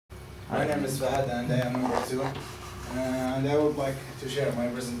My name is Fahad and I am number 2. And I would like to share my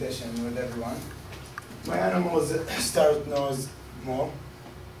presentation with everyone. My animal is stout nose mole.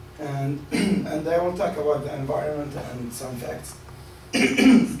 And I will talk about the environment and some facts.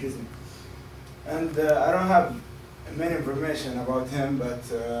 Excuse me. And I don't have many information about him, but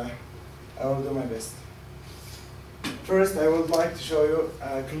I will do my best. First, I would like to show you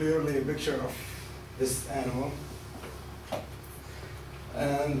clearly a picture of this animal.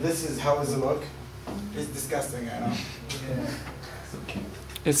 And this is how it looks. It's disgusting, I know. Yeah.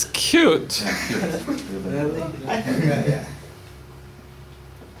 It's cute. Really? Yeah.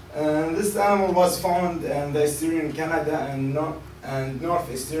 And this animal was found in the eastern Canada and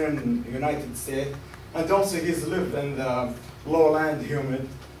northeastern United States, and also he's lived in the lowland humid,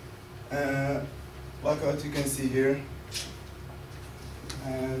 like what you can see here.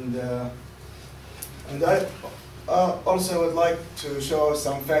 And I also would like to show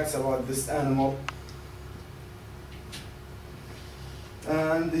some facts about this animal.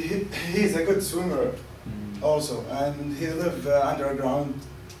 And he's a good swimmer also, and he lives underground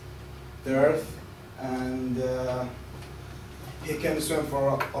the earth, and he can swim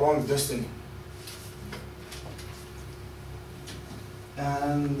for a long distance.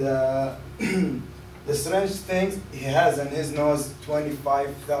 And the strange thing, he has in his nose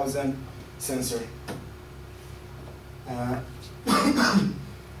 25,000 sensors.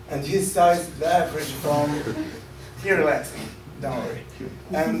 And his size, the average from, here relaxing, don't worry.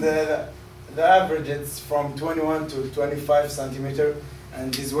 And the average is from 21 to 25 centimeter,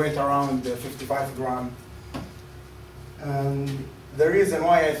 and his weight around 55 grams. And the reason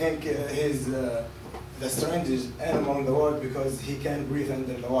why I think he's the strangest animal in the world, because he can breathe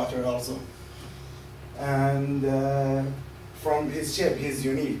under the water also. And from his shape, he's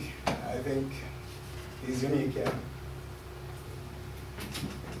unique. I think he's unique, yeah.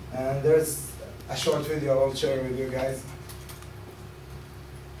 And there's a short video I'll share with you guys.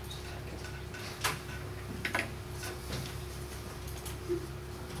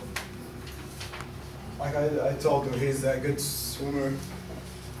 Like I told you, he's a good swimmer.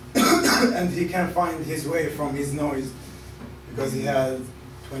 And he can find his way from his nose because he has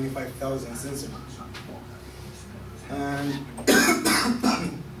 25,000 sensors.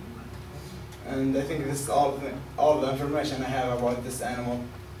 And I think this is all the information I have about this animal.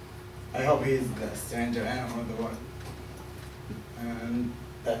 I hope he's the stranger animal in the world. And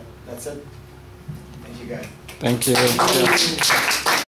that's it. Thank you guys. Thank you.